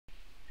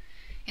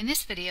In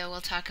this video,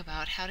 we'll talk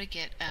about how to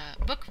get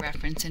book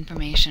reference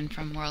information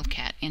from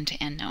WorldCat into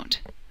Endnote.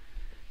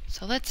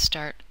 So let's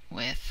start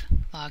with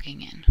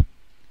logging in.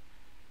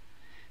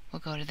 We'll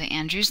go to the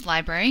Andrews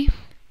Library,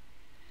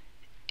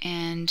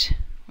 and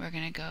we're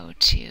going to go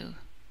to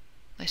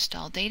List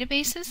All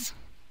Databases.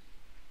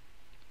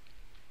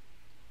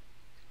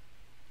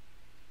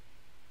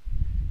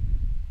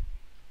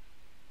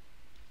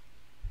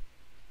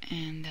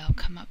 And they'll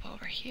come up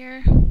over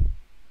here.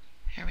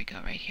 There we go,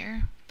 right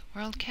here, the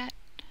WorldCat.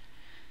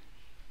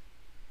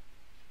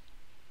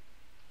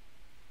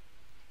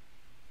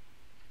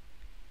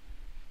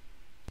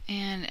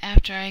 And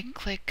after I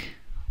click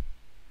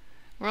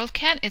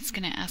WorldCat, it's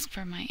going to ask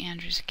for my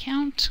Andrews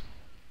account.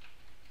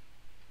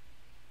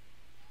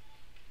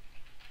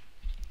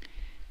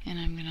 And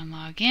I'm going to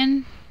log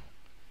in.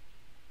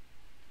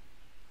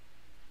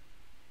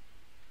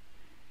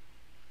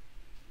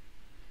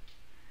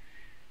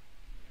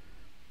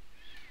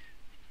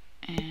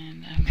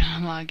 And I'm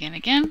going to log in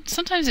again.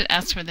 Sometimes it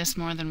asks for this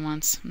more than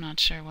once. I'm not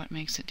sure what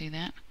makes it do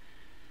that.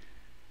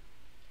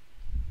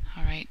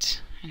 Alright,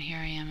 and here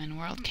I am in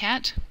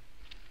WorldCat.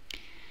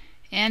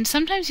 And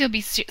sometimes you'll be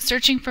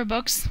searching for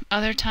books,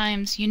 other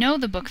times you know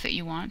the book that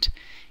you want.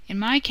 In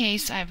my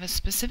case, I have a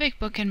specific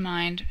book in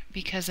mind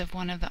because of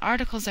one of the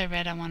articles I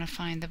read. I want to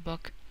find the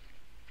book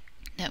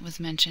that was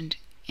mentioned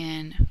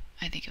in,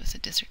 I think it was a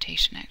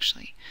dissertation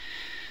actually.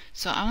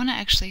 So I want to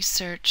actually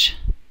search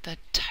the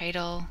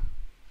title,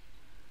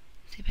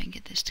 see if I can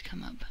get this to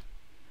come up,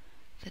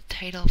 the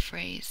title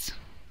phrase.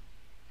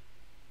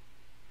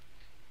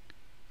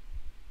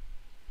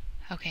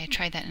 Okay, I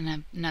tried that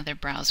in another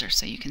browser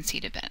so you can see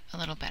it a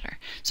little better.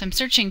 So I'm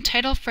searching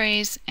title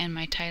phrase, and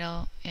my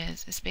title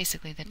is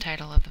basically the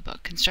title of the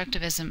book,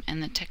 Constructivism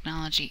and the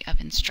Technology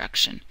of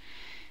Instruction.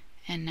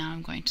 And now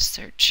I'm going to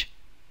search.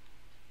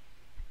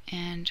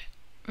 And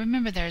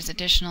remember, there's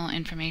additional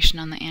information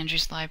on the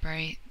Andrews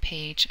Library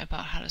page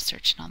about how to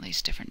search in all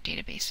these different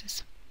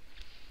databases.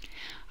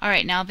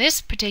 Alright, now this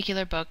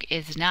particular book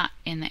is not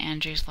in the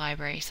Andrews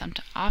Library.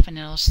 Often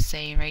it'll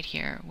say right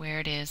here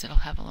where it is. It'll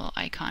have a little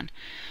icon.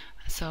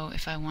 So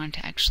if I want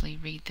to actually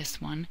read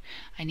this one,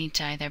 I need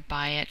to either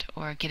buy it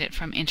or get it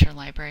from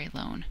interlibrary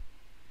loan.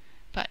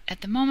 But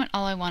at the moment,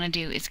 all I want to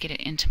do is get it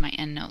into my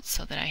Endnote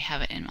so that I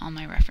have it in all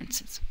my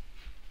references.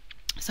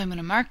 So I'm going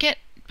to mark it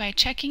by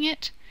checking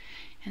it,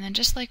 and then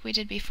just like we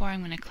did before,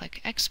 I'm going to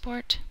click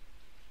Export.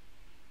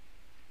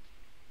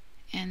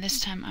 And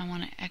this time I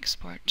want to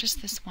export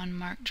just this one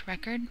marked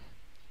record.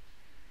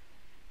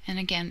 And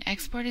again,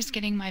 export is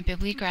getting my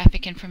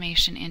bibliographic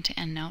information into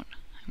Endnote.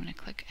 I'm going to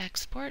click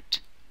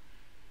Export.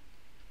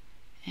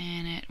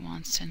 And it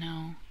wants to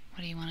know,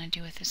 what do you want to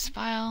do with this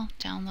file?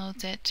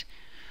 Downloads it,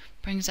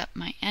 brings up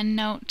my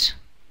Endnote.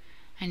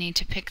 I need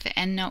to pick the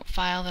Endnote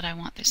file that I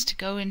want this to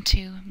go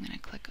into. I'm going to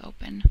click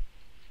Open.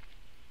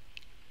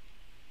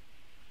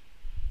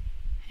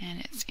 And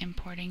it's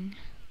importing,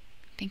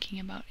 thinking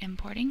about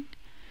importing.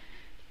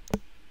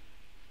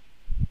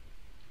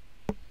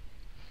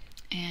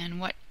 And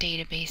what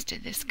database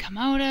did this come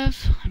out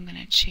of? I'm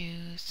going to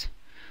choose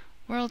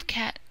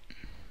WorldCat.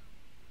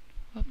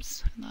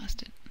 Whoops, I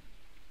lost it.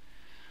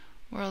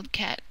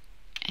 WorldCat,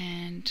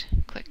 and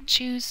click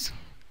Choose,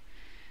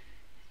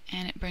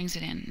 and it brings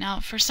it in. Now,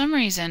 for some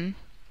reason,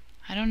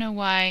 I don't know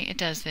why it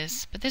does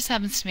this, but this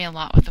happens to me a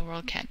lot with the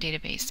WorldCat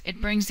database. It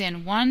brings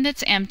in one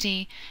that's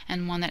empty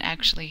and one that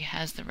actually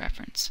has the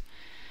reference.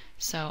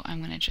 So I'm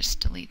going to just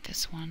delete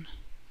this one.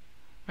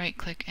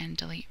 Right-click and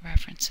delete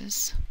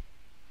references.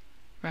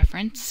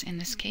 Reference, in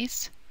this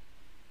case.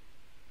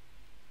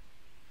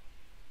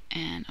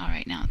 And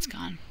alright, now it's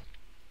gone.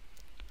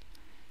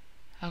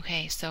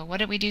 Okay, so what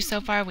did we do so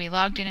far? We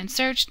logged in and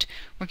searched.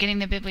 We're getting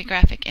the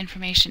bibliographic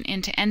information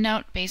into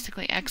EndNote,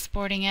 basically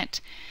exporting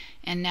it,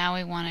 and now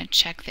we want to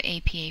check the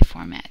APA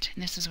format.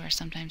 And this is where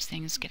sometimes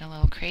things get a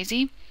little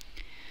crazy.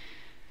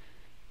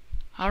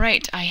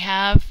 Alright, I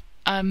have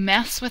a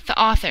mess with the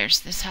authors.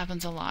 This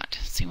happens a lot.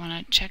 So you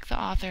want to check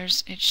the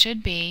authors. It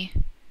should be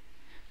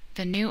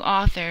the new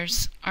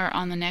authors are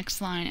on the next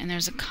line, and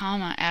there's a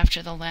comma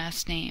after the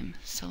last name.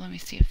 So let me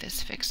see if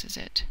this fixes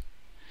it.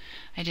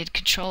 I did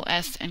Control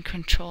S and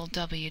Control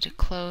W to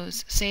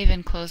close, save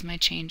and close my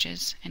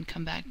changes and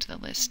come back to the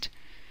list.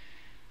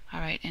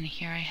 Alright, and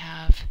here I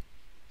have,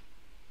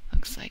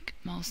 looks like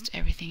most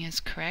everything is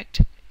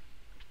correct.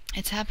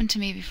 It's happened to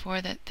me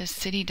before that the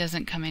city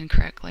doesn't come in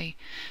correctly,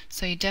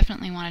 so you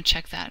definitely want to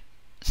check that.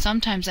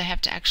 Sometimes I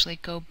have to actually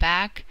go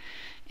back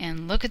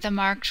and look at the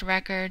marked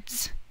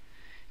records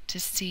to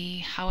see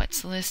how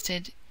it's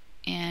listed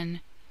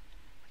in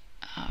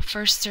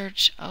First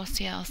Search,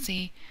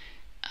 OCLC,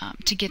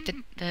 to get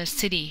the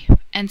city.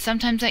 And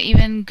sometimes I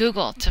even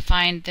Google to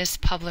find this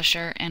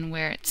publisher and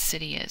where its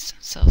city is.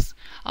 So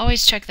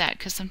always check that,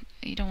 because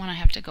you don't want to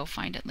have to go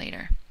find it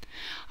later.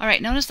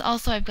 Alright, notice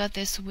also I've got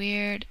this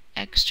weird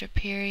extra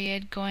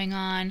period going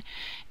on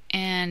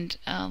and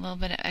a little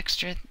bit of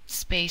extra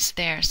space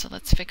there. So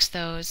let's fix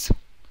those.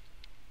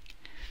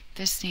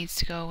 This needs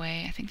to go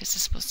away. I think this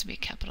is supposed to be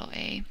capital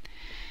A.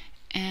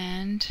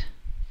 And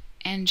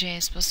NJ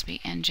is supposed to be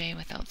NJ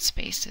without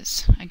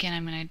spaces. Again,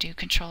 I'm going to do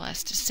Control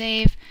S to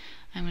save.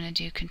 I'm going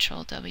to do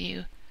Control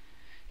W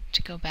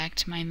to go back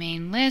to my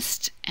main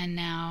list, and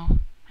now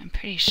I'm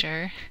pretty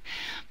sure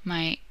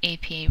my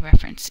APA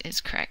reference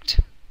is correct.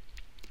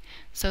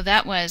 So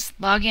that was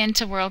log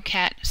into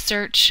WorldCat,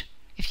 search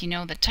if you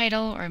know the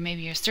title, or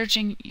maybe you're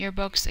searching your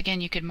books.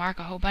 Again, you could mark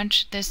a whole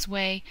bunch this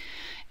way,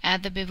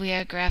 add the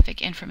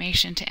bibliographic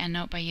information to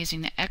Endnote by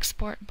using the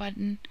export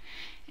button,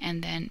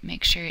 and then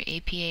make sure your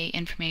APA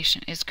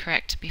information is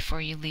correct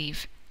before you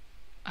leave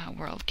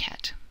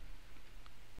WorldCat.